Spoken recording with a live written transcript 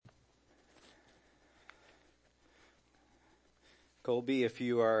Colby, if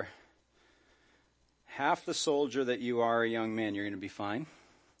you are half the soldier that you are a young man, you're going to be fine.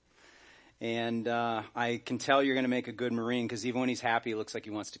 And I can tell you're going to make a good Marine because even when he's happy, it looks like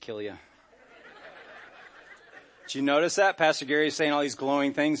he wants to kill you. Did you notice that? Pastor Gary is saying all these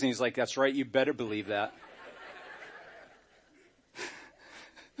glowing things, and he's like, that's right, you better believe that.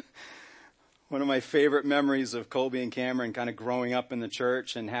 One of my favorite memories of Colby and Cameron kind of growing up in the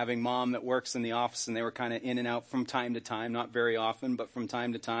church and having mom that works in the office, and they were kind of in and out from time to time, not very often, but from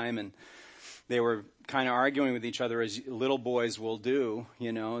time to time, and they were kind of arguing with each other as little boys will do.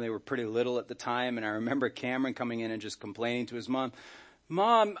 You know, they were pretty little at the time, and I remember Cameron coming in and just complaining to his mom,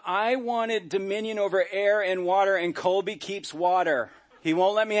 Mom, I wanted dominion over air and water, and Colby keeps water. He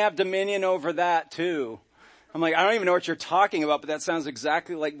won't let me have dominion over that too. I'm like, I don't even know what you're talking about, but that sounds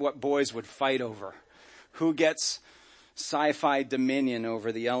exactly like what boys would fight over. Who gets sci-fi dominion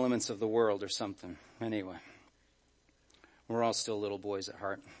over the elements of the world or something? Anyway, we're all still little boys at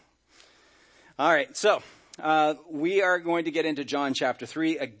heart. All right, so we are going to get into John chapter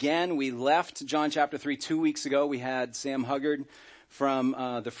 3. Again, we left John chapter 3 2 weeks ago. We had Sam Huggard from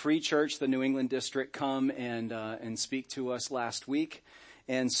the Free Church, the New England district, come and speak to us last week.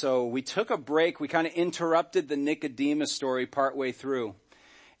 And so we took a break. We kind of interrupted the Nicodemus story partway through.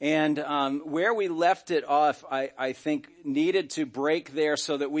 And where we left it off, I think needed to break there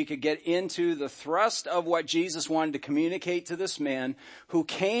so that we could get into the thrust of what Jesus wanted to communicate to this man who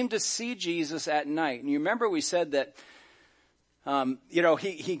came to see Jesus at night. And you remember we said that,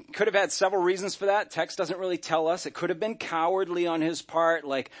 he could have had several reasons for that. Text doesn't really tell us. It could have been cowardly on his part.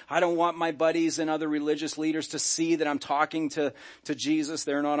 Like, I don't want my buddies and other religious leaders to see that I'm talking to Jesus.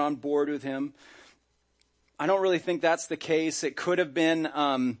 They're not on board with him. I don't really think that's the case. It could have been,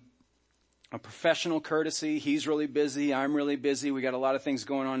 a professional courtesy. He's really busy. I'm really busy. We got a lot of things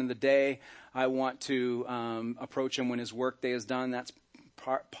going on in the day. I want to, approach him when his work day is done. That's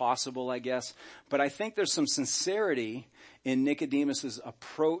possible, I guess. But I think there's some sincerity in Nicodemus's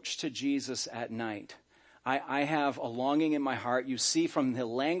approach to Jesus at night. I have a longing in my heart. You see from the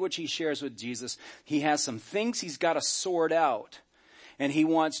language he shares with Jesus, he has some things he's got to sort out. And he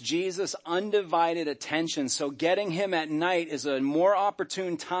wants Jesus' undivided attention. So getting him at night is a more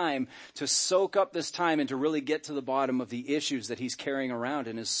opportune time to soak up this time and to really get to the bottom of the issues that he's carrying around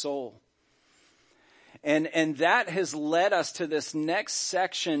in his soul. And that has led us to this next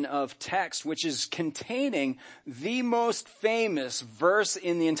section of text, which is containing the most famous verse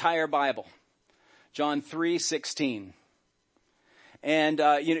in the entire Bible, John 3:16. And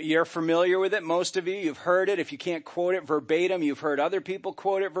you're familiar with it. Most of you, you've heard it. If you can't quote it verbatim, you've heard other people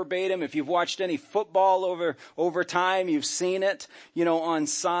quote it verbatim. If you've watched any football over time, you've seen it, on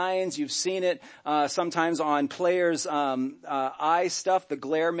signs. You've seen it sometimes on players' eye stuff, the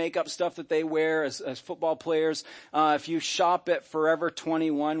glare makeup stuff that they wear as football players. If you shop at Forever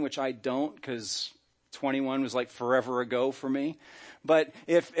 21, which I don't, because 21 was like forever ago for me. But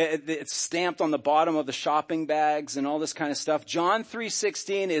if it's stamped on the bottom of the shopping bags and all this kind of stuff, John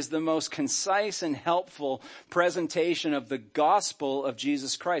 3:16 is the most concise and helpful presentation of the gospel of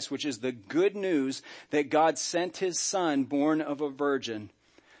Jesus Christ, which is the good news that God sent his son, born of a virgin,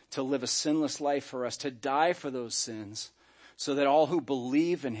 to live a sinless life for us, to die for those sins, so that all who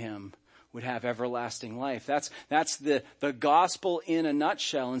believe in him would have everlasting life. That's the gospel in a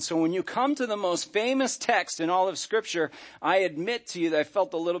nutshell. And so when you come to the most famous text in all of Scripture, I admit to you that I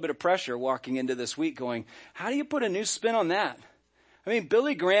felt a little bit of pressure walking into this week going, how do you put a new spin on that? I mean,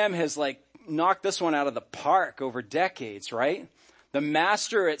 Billy Graham has knocked this one out of the park over decades, right? The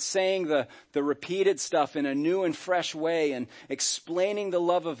master at saying the repeated stuff in a new and fresh way and explaining the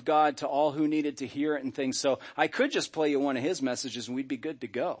love of God to all who needed to hear it and things. So I could just play you one of his messages and we'd be good to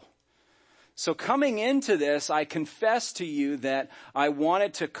go. So coming into this, I confess to you that I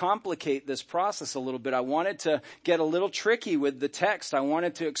wanted to complicate this process a little bit. I wanted to get a little tricky with the text. I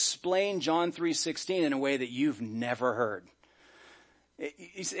wanted to explain John 3:16 in a way that you've never heard.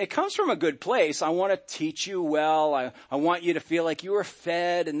 It comes from a good place. I want to teach you well. I want you to feel like you are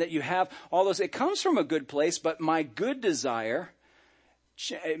fed and that you have all those. It comes from a good place, but my good desire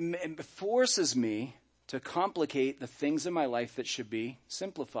forces me to complicate the things in my life that should be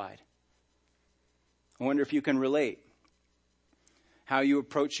simplified. I wonder if you can relate. How you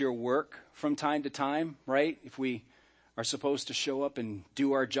approach your work from time to time, right? If we are supposed to show up and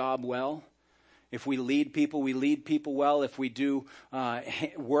do our job well. If we lead people well. If we do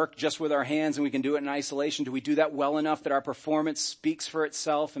work just with our hands and we can do it in isolation, do we do that well enough that our performance speaks for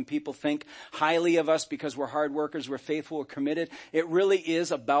itself and people think highly of us because we're hard workers, we're faithful, we're committed? It really is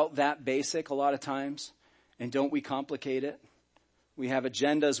about that basic a lot of times. And don't we complicate it? We have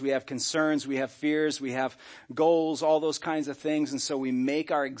agendas, we have concerns, we have fears, we have goals, all those kinds of things. And so we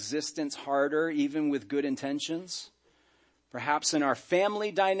make our existence harder, even with good intentions. Perhaps in our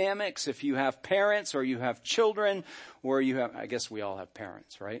family dynamics, if you have parents or you have children or you have, I guess we all have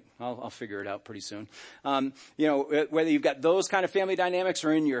parents, right? I'll figure it out pretty soon. Whether you've got those kind of family dynamics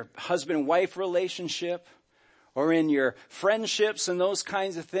or in your husband-wife relationship or in your friendships and those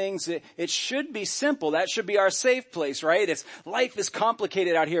kinds of things, it should be simple. That should be our safe place, right? Life is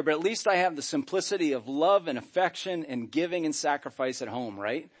complicated out here, but at least I have the simplicity of love and affection and giving and sacrifice at home,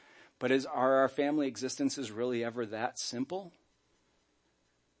 right? But are our family existences really ever that simple?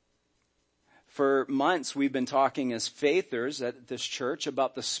 For months, we've been talking as faithers at this church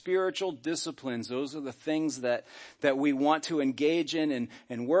about the spiritual disciplines. Those are the things that we want to engage in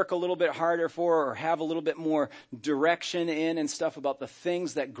and work a little bit harder for, or have a little bit more direction in and stuff, about the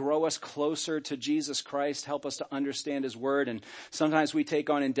things that grow us closer to Jesus Christ, help us to understand his word. And sometimes we take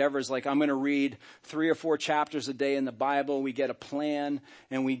on endeavors like, I'm going to read 3 or 4 chapters a day in the Bible. We get a plan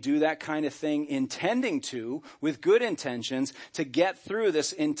and we do that kind of thing, intending to, with good intentions, to get through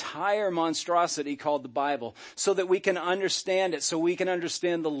this entire monstrosity called the Bible, so that we can understand it, so we can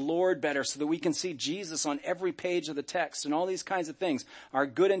understand the Lord better, so that we can see Jesus on every page of the text, and all these kinds of things. Our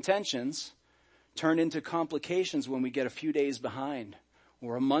good intentions turn into complications when we get a few days behind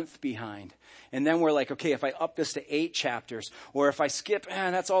or a month behind. And then we're like, okay, if I up this to 8 chapters, or if I skip,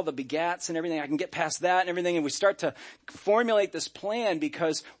 that's all the begats and everything, I can get past that and everything. And we start to formulate this plan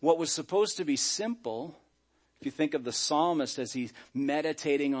because what was supposed to be simple, if you think of the psalmist as he's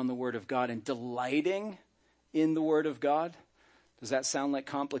meditating on the word of God and delighting in the word of God, does that sound like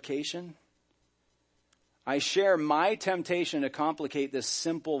complication? I share my temptation to complicate this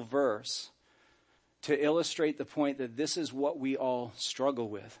simple verse to illustrate the point that this is what we all struggle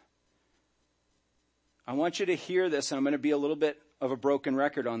with. I want you to hear this, and I'm going to be a little bit of a broken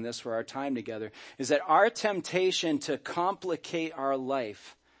record on this for our time together, is that our temptation to complicate our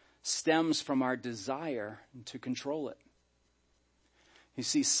life stems from our desire to control it. You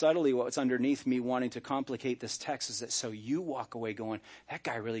see, subtly what's underneath me wanting to complicate this text is that so you walk away going, that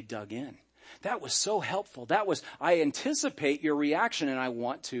guy really dug in. That was so helpful. I anticipate your reaction and I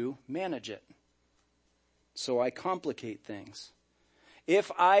want to manage it. So I complicate things.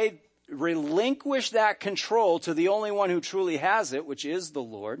 If I relinquish that control to the only one who truly has it, which is the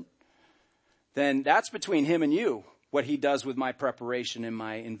Lord, then that's between him and you, what he does with my preparation and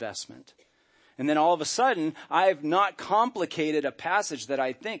my investment. And then all of a sudden, I've not complicated a passage that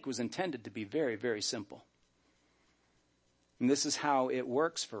I think was intended to be very, very simple. And this is how it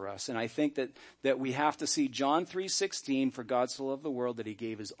works for us. And I think that we have to see John 3:16, for God so loved the world that he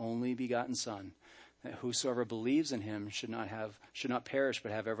gave his only begotten Son, that whosoever believes in him should not perish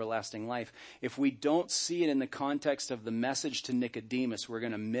but have everlasting life. If we don't see it in the context of the message to Nicodemus, we're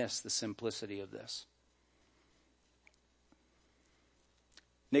going to miss the simplicity of this.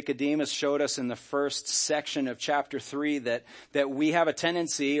 Nicodemus showed us in the first section of chapter 3 that we have a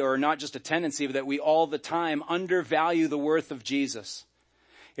tendency, or not just a tendency, but that we all the time undervalue the worth of Jesus.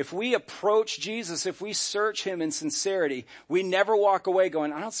 If we approach Jesus, if we search him in sincerity, we never walk away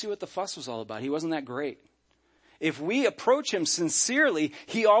going, I don't see what the fuss was all about. He wasn't that great. If we approach him sincerely,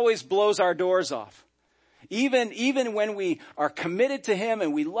 he always blows our doors off. Even when we are committed to him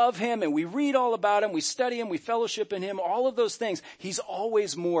and we love him and we read all about him, we study him, we fellowship in him, all of those things, he's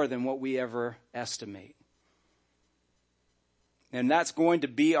always more than what we ever estimate. And that's going to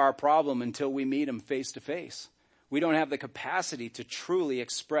be our problem until we meet him face to face. We don't have the capacity to truly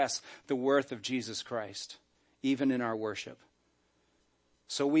express the worth of Jesus Christ, even in our worship.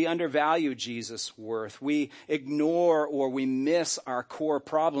 So we undervalue Jesus' worth. We ignore or we miss our core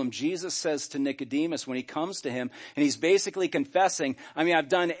problem. Jesus says to Nicodemus when he comes to him, and he's basically confessing, I've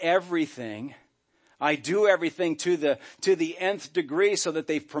done everything. I do everything to the nth degree so that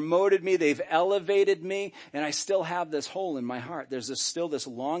they've promoted me, they've elevated me, and I still have this hole in my heart. There's still this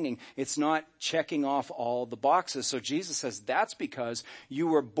longing. It's not checking off all the boxes. So Jesus says that's because you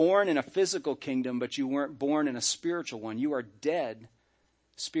were born in a physical kingdom, but you weren't born in a spiritual one. You are dead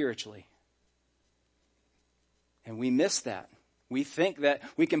spiritually. And we miss that. We think that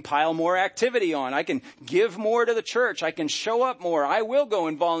we can pile more activity on. I can give more to the church. I can show up more. I will go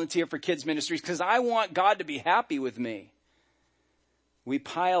and volunteer for kids ministries because I want God to be happy with me. We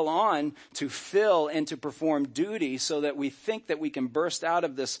pile on to fill and to perform duty so that we think that we can burst out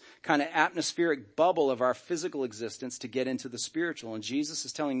of this kind of atmospheric bubble of our physical existence to get into the spiritual. And Jesus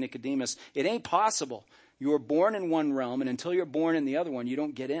is telling Nicodemus, it ain't possible. You were born in one realm, and until you're born in the other one, you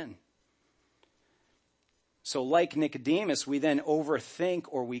don't get in. So like Nicodemus, we then overthink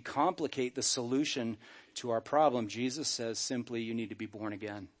or we complicate the solution to our problem. Jesus says simply, you need to be born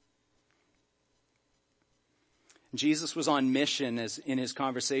again. Jesus was on mission as in his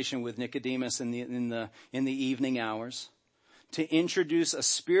conversation with Nicodemus in the evening hours to introduce a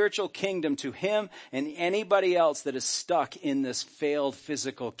spiritual kingdom to him and anybody else that is stuck in this failed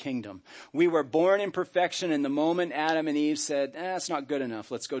physical kingdom. We were born in perfection, and the moment Adam and Eve said, it's not good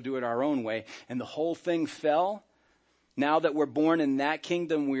enough, let's go do it our own way, and the whole thing fell. Now that we're born in that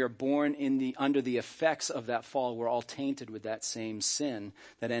kingdom, we are born under the effects of that fall. We're all tainted with that same sin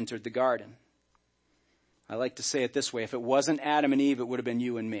that entered the garden. I like to say it this way. If it wasn't Adam and Eve, it would have been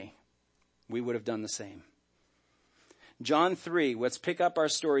you and me. We would have done the same. John 3, let's pick up our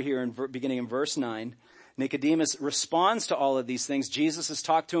story here beginning in verse 9. Nicodemus responds to all of these things. Jesus has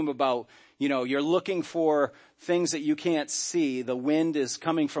talked to him about, you're looking for things that you can't see. The wind is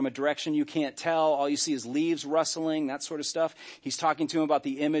coming from a direction you can't tell. All you see is leaves rustling, that sort of stuff. He's talking to him about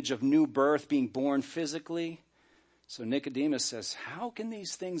the image of new birth, being born physically. So Nicodemus says, how can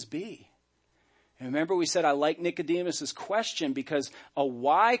these things be? And remember we said I like Nicodemus's question because a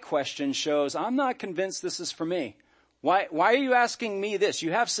why question shows I'm not convinced this is for me. Why are you asking me this?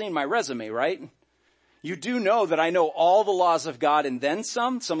 You have seen my resume, right? You do know that I know all the laws of God and then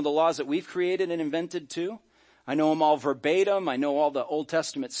some of the laws that we've created and invented too. I know them all verbatim. I know all the Old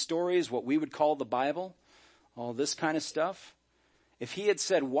Testament stories, what we would call the Bible, all this kind of stuff. If he had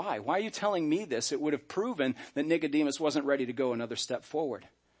said, why are you telling me this? It would have proven that Nicodemus wasn't ready to go another step forward.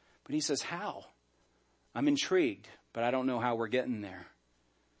 But he says, how? I'm intrigued, but I don't know how we're getting there.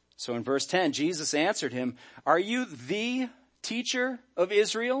 So in verse 10, Jesus answered him, are you the teacher of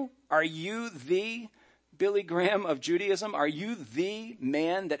Israel? Are you the Billy Graham of Judaism? Are you the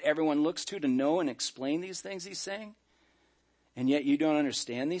man that everyone looks to know and explain these things he's saying? And yet you don't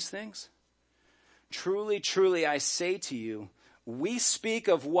understand these things? Truly, truly, I say to you, we speak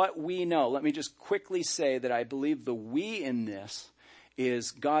of what we know. Let me just quickly say that I believe the we in this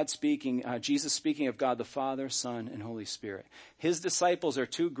is God speaking, Jesus speaking of God the Father, Son, and Holy Spirit. His disciples are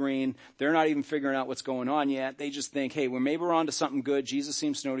too green. They're not even figuring out what's going on yet. They just think, hey, maybe we're on to something good. Jesus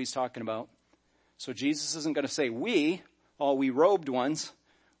seems to know what he's talking about. So Jesus isn't going to say we, all we robed ones,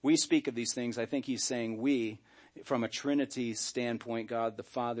 we speak of these things. I think he's saying we, from a Trinity standpoint, God the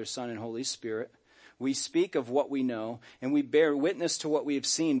Father, Son, and Holy Spirit. We speak of what we know, and we bear witness to what we have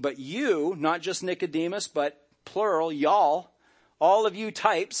seen. But you, not just Nicodemus, but plural, y'all, all of you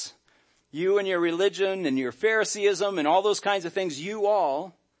types, you and your religion and your Phariseeism and all those kinds of things, you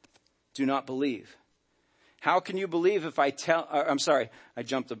all do not believe. How can you believe if I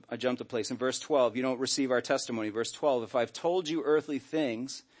jumped a place. In verse 12, you don't receive our testimony. Verse 12, if I've told you earthly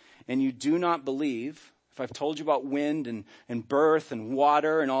things and you do not believe, if I've told you about wind and birth and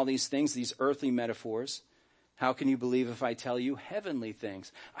water and all these things, these earthly metaphors, how can you believe if I tell you heavenly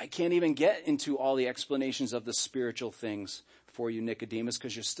things? I can't even get into all the explanations of the spiritual things for you, Nicodemus,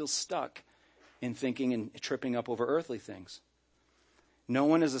 because you're still stuck in thinking and tripping up over earthly things. No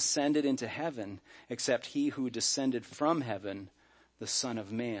one has ascended into heaven except he who descended from heaven, the Son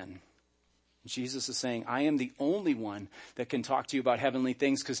of Man. Jesus is saying, I am the only one that can talk to you about heavenly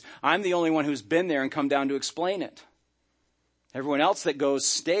things because I'm the only one who's been there and come down to explain it. Everyone else that goes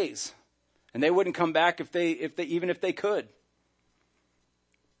stays. And they wouldn't come back even if they could.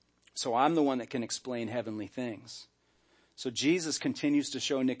 So I'm the one that can explain heavenly things. So Jesus continues to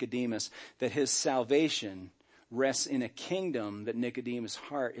show Nicodemus that his salvation rests in a kingdom that Nicodemus'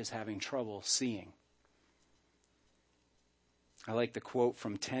 heart is having trouble seeing. I like the quote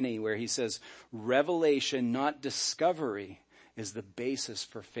from Tenney where he says, revelation, not discovery, is the basis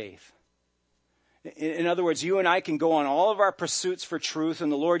for faith. In other words, you and I can go on all of our pursuits for truth,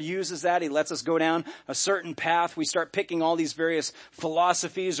 and the Lord uses that. He lets us go down a certain path. We start picking all these various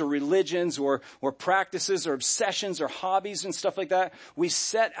philosophies or religions or practices or obsessions or hobbies and stuff like that. We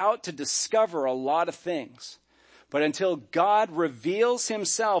set out to discover a lot of things. But until God reveals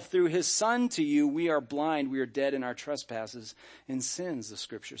himself through his Son to you, we are blind. We are dead in our trespasses and sins, the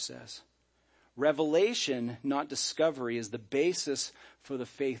scripture says. Revelation, not discovery, is the basis for the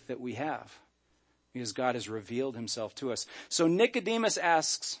faith that we have. Because God has revealed himself to us. So Nicodemus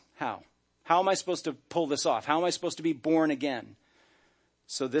asks, how? How am I supposed to pull this off? How am I supposed to be born again?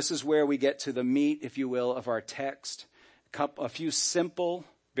 So this is where we get to the meat, if you will, of our text. A few simple,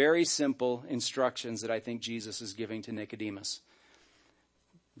 very simple instructions that I think Jesus is giving to Nicodemus.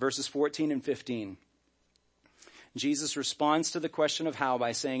 Verses 14 and 15. Jesus responds to the question of how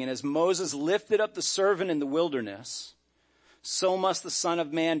by saying, and as Moses lifted up the servant in the wilderness, so must the Son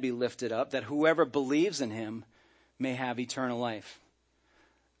of Man be lifted up, that whoever believes in him may have eternal life.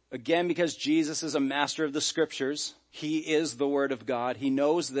 Again, because Jesus is a master of the scriptures, he is the Word of God. He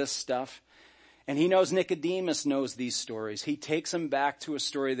knows this stuff. And he knows Nicodemus knows these stories. He takes him back to a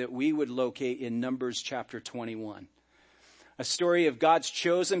story that we would locate in Numbers chapter 21. A story of God's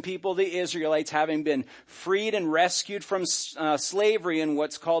chosen people, the Israelites, having been freed and rescued from slavery in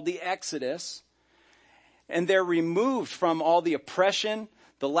what's called the Exodus. And they're removed from all the oppression,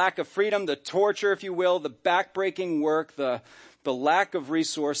 the lack of freedom, the torture, if you will, the backbreaking work, the lack of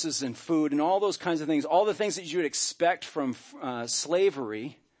resources and food and all those kinds of things, all the things that you would expect from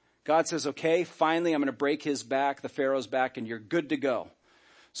slavery. God says, okay, finally I'm going to break his back, the Pharaoh's back, and you're good to go.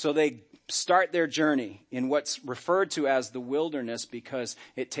 So they start their journey in what's referred to as the wilderness because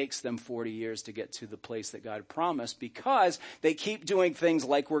it takes them 40 years to get to the place that God promised because they keep doing things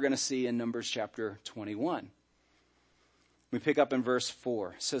like we're going to see in Numbers chapter 21. We pick up in verse 4.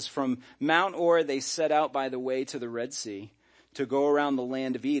 It says, from Mount Or they set out by the way to the Red Sea to go around the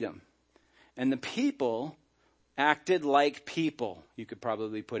land of Edom. And the people acted like people. You could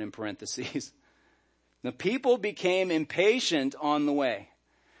probably put in parentheses. The people became impatient on the way.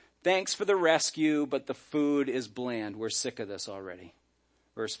 Thanks for the rescue, but the food is bland. We're sick of this already.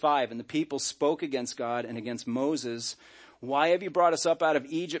 Verse 5, and the people spoke against God and against Moses. Why have you brought us up out of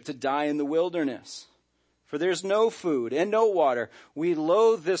Egypt to die in the wilderness? For there's no food and no water. We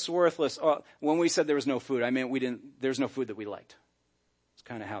loathe this worthless. When we said there was no food, I meant there's no food that we liked. It's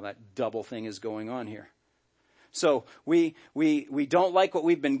kind of how that double thing is going on here. So we don't like what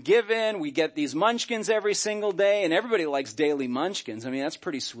we've been given. We get these munchkins every single day, and everybody likes daily munchkins. I mean, that's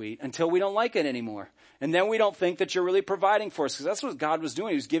pretty sweet until we don't like it anymore. And then we don't think that you're really providing for us, because that's what God was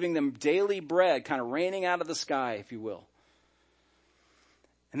doing. He was giving them daily bread, kind of raining out of the sky, if you will.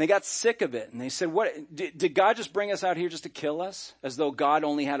 And they got sick of it. And they said, "What? Did God just bring us out here just to kill us? As though God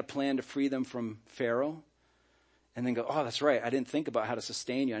only had a plan to free them from Pharaoh?" And then go, "Oh, that's right. I didn't think about how to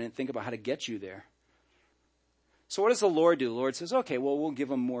sustain you. I didn't think about how to get you there." So what does the Lord do? The Lord says, okay, well, we'll give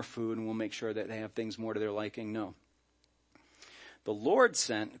them more food and we'll make sure that they have things more to their liking. No. The Lord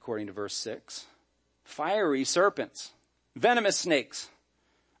sent, according to verse 6, fiery serpents, venomous snakes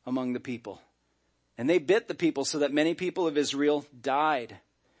among the people. And they bit the people so that many people of Israel died.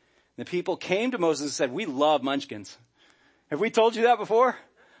 The people came to Moses and said, we love munchkins. Have we told you that before?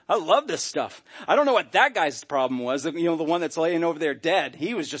 I love this stuff. I don't know what that guy's problem was. The one that's laying over there dead.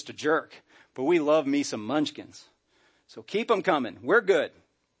 He was just a jerk. But we love me some munchkins. So keep them coming. We're good.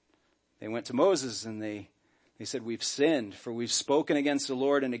 They went to Moses and they said, we've sinned, for we've spoken against the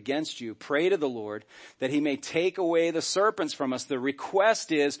Lord and against you. Pray to the Lord that he may take away the serpents from us. The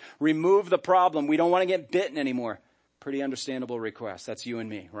request is remove the problem. We don't want to get bitten anymore. Pretty understandable request. That's you and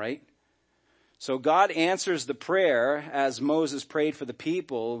me, right? So God answers the prayer as Moses prayed for the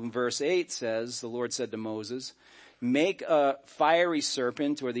people. Verse 8 says, the Lord said to Moses, make a fiery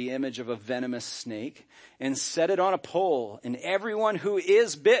serpent or the image of a venomous snake and set it on a pole. And everyone who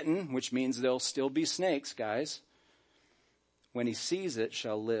is bitten, which means there'll still be snakes, guys, when he sees it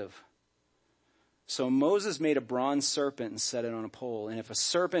shall live. So Moses made a bronze serpent and set it on a pole. And if a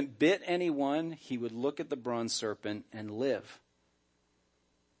serpent bit anyone, he would look at the bronze serpent and live.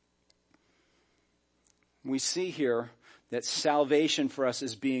 We see here that salvation for us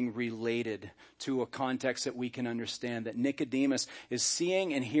is being related to a context that we can understand. That Nicodemus is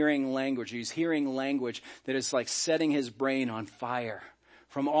seeing and hearing language. He's hearing language that is like setting his brain on fire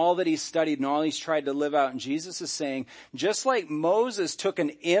from all that he's studied and all he's tried to live out. And Jesus is saying, just like Moses took an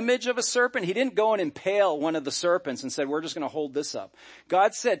image of a serpent, he didn't go and impale one of the serpents and said, we're just going to hold this up.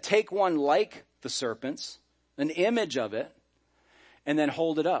 God said, take one like the serpents, an image of it, and then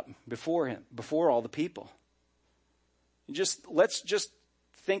hold it up before him, before all the people. Let's just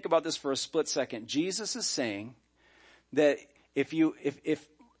think about this for a split second. Jesus is saying that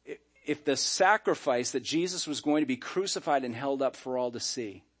if the sacrifice that Jesus was going to be crucified and held up for all to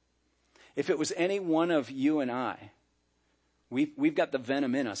see, if it was any one of you and I, we've got the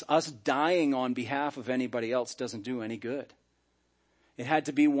venom in us. Us dying on behalf of anybody else doesn't do any good. It had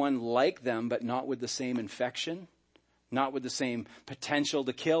to be one like them, but not with the same infection, not with the same potential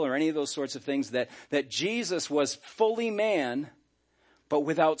to kill or any of those sorts of things, that Jesus was fully man, but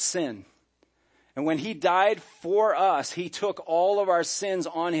without sin. And when he died for us, he took all of our sins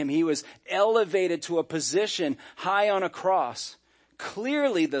on him. He was elevated to a position high on a cross.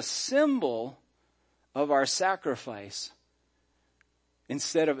 Clearly the symbol of our sacrifice.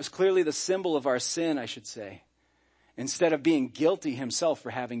 Clearly the symbol of our sin, I should say. Instead of being guilty himself for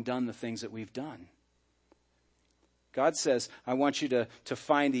having done the things that we've done. God says, I want you to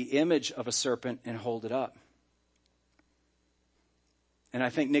find the image of a serpent and hold it up. And I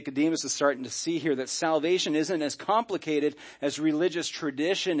think Nicodemus is starting to see here that salvation isn't as complicated as religious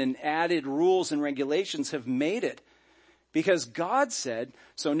tradition and added rules and regulations have made it. Because God said,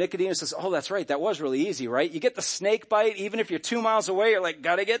 so Nicodemus says, oh, that's right. That was really easy, right? You get the snake bite. Even if you're 2 miles away, you're like,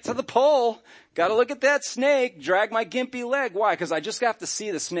 gotta get to the pole. Gotta look at that snake. Drag my gimpy leg. Why? Because I just have to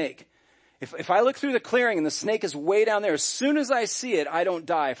see the snake. If I look through the clearing and the snake is way down there, as soon as I see it, I don't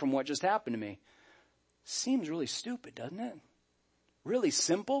die from what just happened to me. Seems really stupid, doesn't it? Really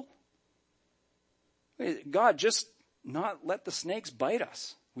simple. God, just not let the snakes bite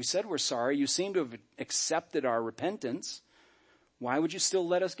us. We said we're sorry. You seem to have accepted our repentance. Why would you still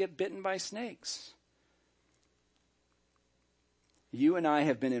let us get bitten by snakes? You and I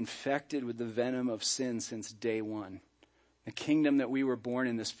have been infected with the venom of sin since day one. The kingdom that we were born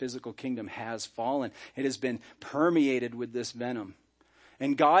in, this physical kingdom, has fallen. It has been permeated with this venom.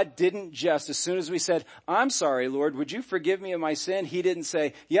 And God didn't just, as soon as we said, I'm sorry, Lord, would you forgive me of my sin? He didn't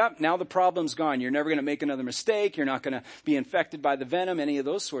say, yep, now the problem's gone. You're never going to make another mistake. You're not going to be infected by the venom, any of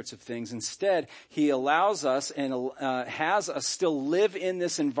those sorts of things. Instead, he allows us and has us still live in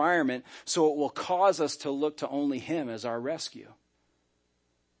this environment so it will cause us to look to only him as our rescue.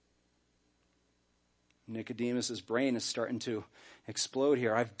 Nicodemus's brain is starting to explode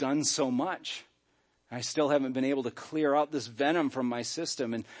here. I've done so much. I still haven't been able to clear out this venom from my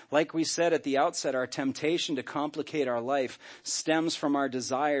system. And like we said at the outset, our temptation to complicate our life stems from our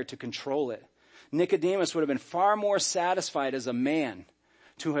desire to control it. Nicodemus would have been far more satisfied as a man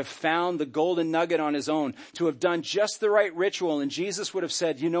to have found the golden nugget on his own, to have done just the right ritual. And Jesus would have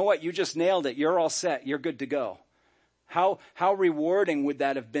said, you know what? You just nailed it. You're all set. You're good to go. How rewarding would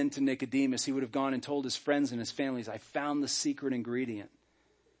that have been to Nicodemus? He would have gone and told his friends and his families, I found the secret ingredient.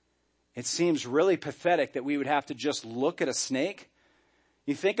 It seems really pathetic that we would have to just look at a snake.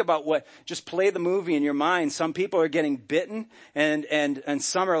 You think about just play the movie in your mind. Some people are getting bitten and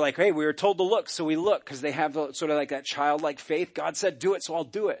some are like, hey, we were told to look, so we look, because they have sort of like that childlike faith. God said, do it, so I'll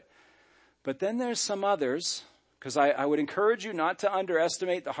do it. But then there's some others, because I would encourage you not to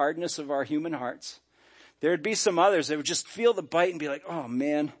underestimate the hardness of our human hearts. There'd be some others that would just feel the bite and be like, oh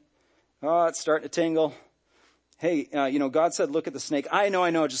man, it's starting to tingle. Hey, God said, look at the snake. I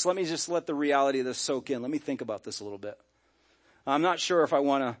know. Just let the reality of this soak in. Let me think about this a little bit. I'm not sure if I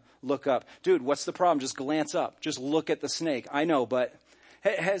want to look up. Dude, what's the problem? Just glance up. Just look at the snake. I know, but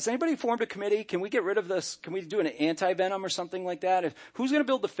has anybody formed a committee? Can we get rid of this? Can we do an anti-venom or something like that? Who's going to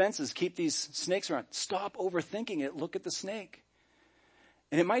build the fences, keep these snakes around? Stop overthinking it. Look at the snake.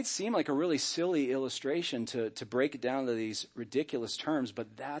 And it might seem like a really silly illustration to break it down to these ridiculous terms,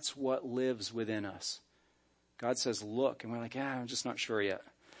 but that's what lives within us. God says, look. And we're like, I'm just not sure yet.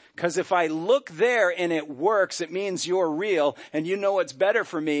 Because if I look there and it works, it means you're real and you know what's better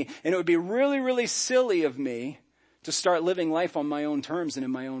for me. And it would be really, really silly of me to start living life on my own terms and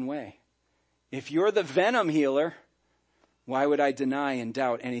in my own way. If you're the venom healer, why would I deny and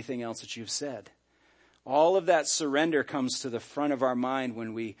doubt anything else that you've said? All of that surrender comes to the front of our mind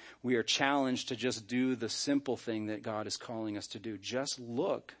when we are challenged to just do the simple thing that God is calling us to do. Just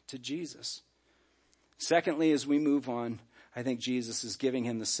look to Jesus. Secondly, as we move on, I think Jesus is giving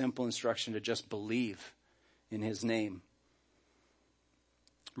him the simple instruction to just believe in his name.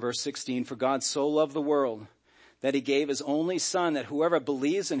 Verse 16, for God so loved the world that he gave his only Son, that whoever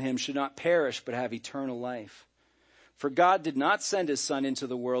believes in him should not perish but have eternal life. For God did not send his Son into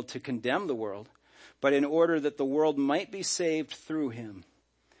the world to condemn the world, but in order that the world might be saved through him.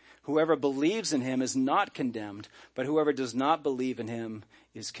 Whoever believes in him is not condemned, but whoever does not believe in him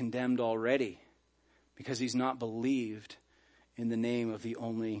is condemned already, because he's not believed in the name of the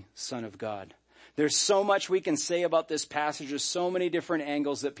only Son of God. There's so much we can say about this passage. There's so many different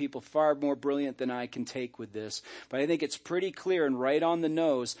angles that people far more brilliant than I can take with this. But I think it's pretty clear and right on the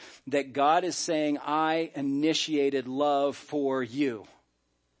nose that God is saying, I initiated love for you.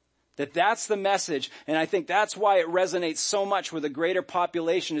 That's the message. And I think that's why it resonates so much with a greater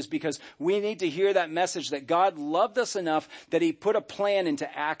population, is because we need to hear that message that God loved us enough that he put a plan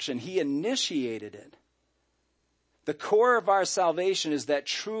into action. He initiated it. The core of our salvation is that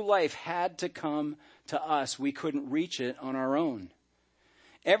true life had to come to us. We couldn't reach it on our own.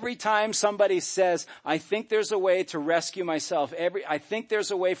 Every time somebody says, I think there's a way to rescue myself, I think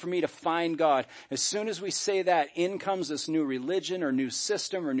there's a way for me to find God, as soon as we say that, in comes this new religion or new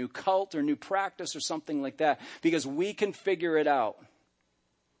system or new cult or new practice or something like that, because we can figure it out.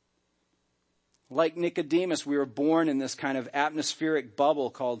 Like Nicodemus, we were born in this kind of atmospheric bubble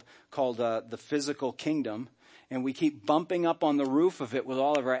called the physical kingdom. And we keep bumping up on the roof of it with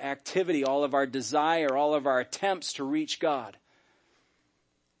all of our activity, all of our desire, all of our attempts to reach God.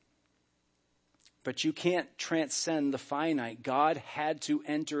 But you can't transcend the finite. God had to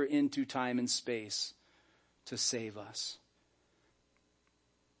enter into time and space to save us.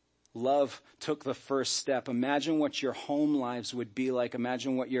 Love took the first step. Imagine what your home lives would be like.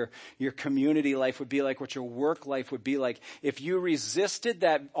 Imagine what your community life would be like, what your work life would be like. If you resisted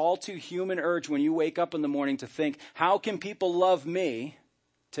that all too human urge when you wake up in the morning to think, how can people love me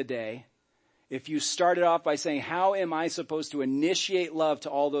today? If you started off by saying, how am I supposed to initiate love to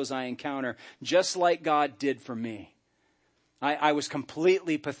all those I encounter, just like God did for me? I was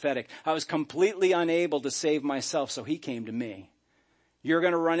completely pathetic. I was completely unable to save myself, so he came to me. You're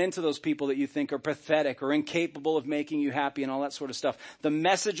going to run into those people that you think are pathetic or incapable of making you happy and all that sort of stuff. The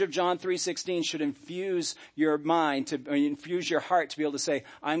message of John 3:16 should infuse your mind, infuse your heart to be able to say,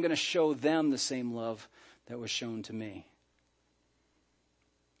 I'm going to show them the same love that was shown to me.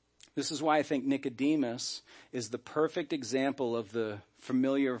 This is why I think Nicodemus is the perfect example of the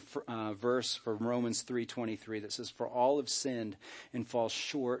familiar verse from Romans 3:23 that says, for all have sinned and fall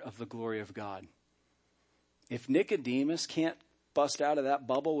short of the glory of God. If Nicodemus can't bust out of that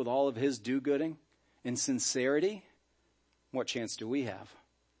bubble with all of his do-gooding and sincerity, what chance do we have?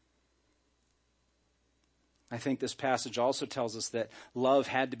 I think this passage also tells us that love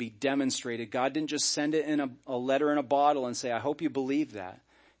had to be demonstrated. God didn't just send it in a letter in a bottle and say, I hope you believe that.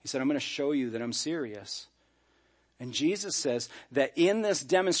 He said, I'm going to show you that I'm serious. And Jesus says that in this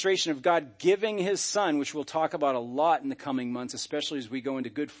demonstration of God giving his son, which we'll talk about a lot in the coming months, especially as we go into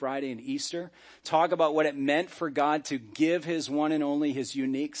Good Friday and Easter, talk about what it meant for God to give his one and only, his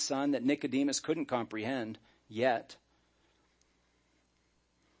unique son that Nicodemus couldn't comprehend yet.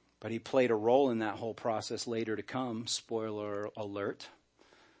 But he played a role in that whole process later to come, spoiler alert.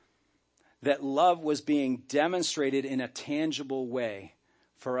 That love was being demonstrated in a tangible way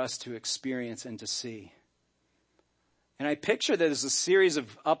for us to experience and to see. And I picture that there's a series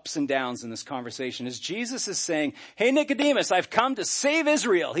of ups and downs in this conversation as Jesus is saying, hey, Nicodemus, I've come to save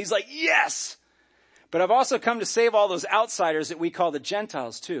Israel. He's like, yes, but I've also come to save all those outsiders that we call the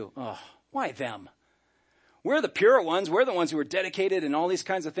Gentiles too. Oh, why them? We're the pure ones. We're the ones who are dedicated and all these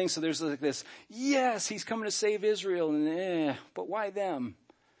kinds of things. So there's like this, yes, he's coming to save Israel. And but why them?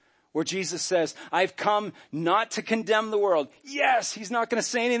 Where Jesus says, I've come not to condemn the world. Yes, he's not going to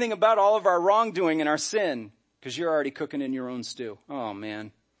say anything about all of our wrongdoing and our sin, because you're already cooking in your own stew. Oh,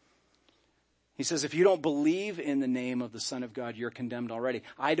 man. He says, if you don't believe in the name of the Son of God, you're condemned already.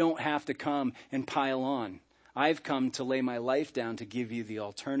 I don't have to come and pile on. I've come to lay my life down to give you the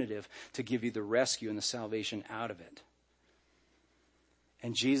alternative, to give you the rescue and the salvation out of it.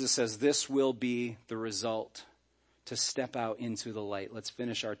 And Jesus says, this will be the result, to step out into the light. Let's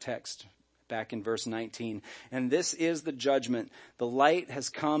finish our text back in verse 19. And this is the judgment. The light has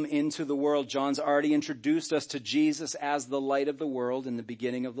come into the world. John's already introduced us to Jesus as the light of the world in the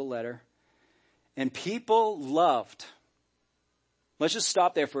beginning of the letter. And people loved. Let's just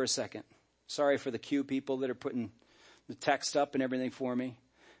stop there for a second. Sorry for the Q people that are putting the text up and everything for me.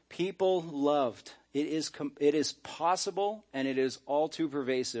 People loved. It is possible, and it is all too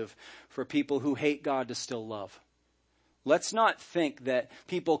pervasive for people who hate God to still love. Let's not think that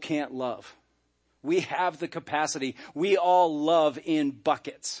people can't love. We have the capacity. We all love in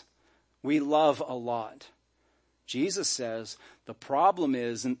buckets. We love a lot. Jesus says the problem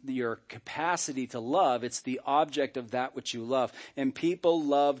is your capacity to love. It's the object of that which you love. And people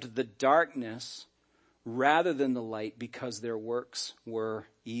loved the darkness rather than the light because their works were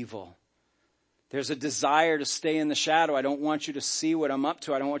evil. There's a desire to stay in the shadow. I don't want you to see what I'm up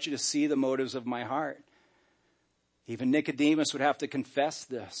to. I don't want you to see the motives of my heart. Even Nicodemus would have to confess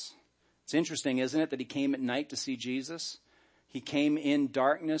this. It's interesting, isn't it, that he came at night to see Jesus? He came in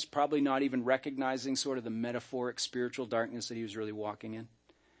darkness, probably not even recognizing sort of the metaphoric spiritual darkness that he was really walking in.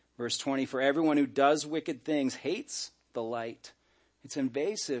 Verse 20, for everyone who does wicked things hates the light. It's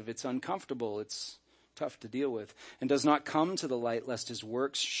invasive, it's uncomfortable, it's tough to deal with, and does not come to the light lest his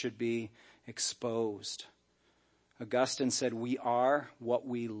works should be exposed. Augustine said, we are what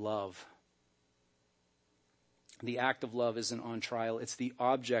we love. The act of love isn't on trial. It's the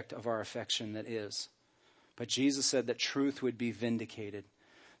object of our affection that is. But Jesus said that truth would be vindicated.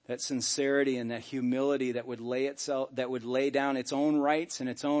 That sincerity and that humility that would lay down its own rights and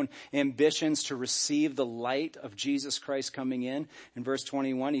its own ambitions to receive the light of Jesus Christ coming in. In verse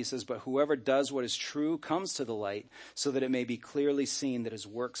 21, he says, but whoever does what is true comes to the light so that it may be clearly seen that his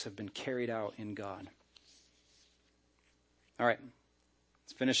works have been carried out in God. All right,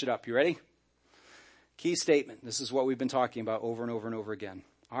 let's finish it up. You ready? Key statement. This is what we've been talking about over and over and over again.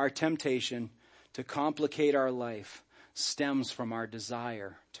 Our temptation to complicate our life stems from our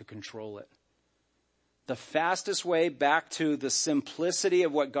desire to control it. The fastest way back to the simplicity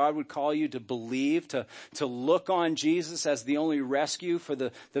of what God would call you to believe, to look on Jesus as the only rescue for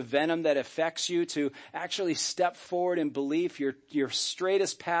the venom that affects you, to actually step forward in belief, your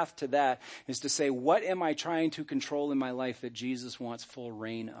straightest path to that is to say, what am I trying to control in my life that Jesus wants full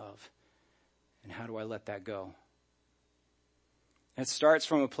reign of? And how do I let that go? It starts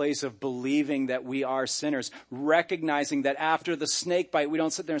from a place of believing that we are sinners, recognizing that after the snake bite, we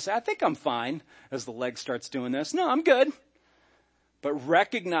don't sit there and say, I think I'm fine, as the leg starts doing this. No, I'm good. But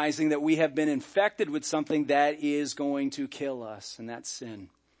recognizing that we have been infected with something that is going to kill us, and that's sin.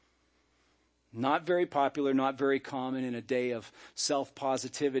 Not very popular, not very common in a day of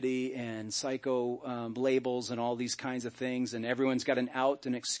self-positivity and psycho labels and all these kinds of things. And everyone's got an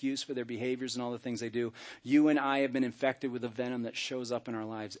excuse for their behaviors and all the things they do. You and I have been infected with a venom that shows up in our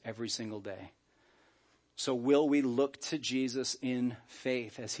lives every single day. So will we look to Jesus in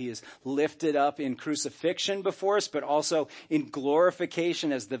faith as he is lifted up in crucifixion before us, but also in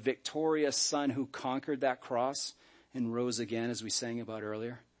glorification as the victorious Son who conquered that cross and rose again, as we sang about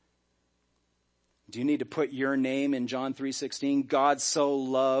earlier? Do you need to put your name in John 3:16? God so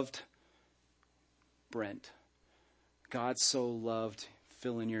loved Brent. God so loved,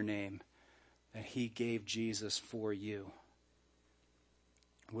 fill in your name, that he gave Jesus for you.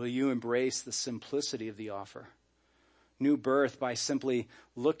 Will you embrace the simplicity of the offer? New birth by simply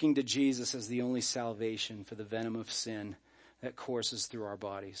looking to Jesus as the only salvation for the venom of sin that courses through our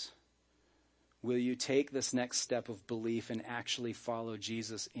bodies. Will you take this next step of belief and actually follow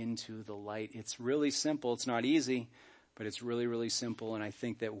Jesus into the light? It's really simple. It's not easy, but it's really, really simple. And I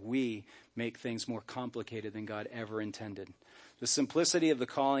think that we make things more complicated than God ever intended. The simplicity of the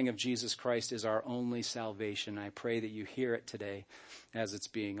calling of Jesus Christ is our only salvation. I pray that you hear it today as it's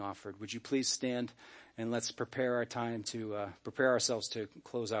being offered. Would you please stand and let's prepare our time to prepare ourselves to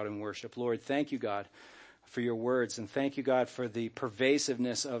close out in worship. Lord, thank you, God, for your words. And thank you, God, for the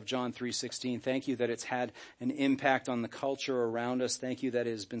pervasiveness of John 3:16. Thank you that it's had an impact on the culture around us. Thank you that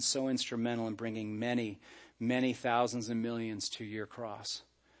it has been so instrumental in bringing many, many thousands and millions to your cross.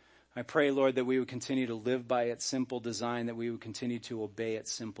 I pray, Lord, that we would continue to live by its simple design, that we would continue to obey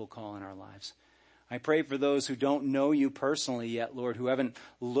its simple call in our lives. I pray for those who don't know you personally yet, Lord, who haven't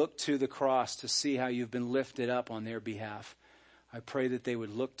looked to the cross to see how you've been lifted up on their behalf. I pray that they would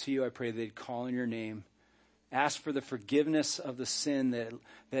look to you. I pray they'd call on your name. Ask for the forgiveness of the sin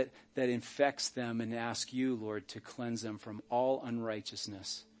that infects them, and ask you, Lord, to cleanse them from all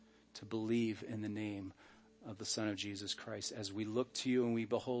unrighteousness, to believe in the name of the Son of Jesus Christ. As we look to you and we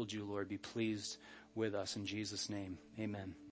behold you, Lord, be pleased with us. In Jesus' name, amen.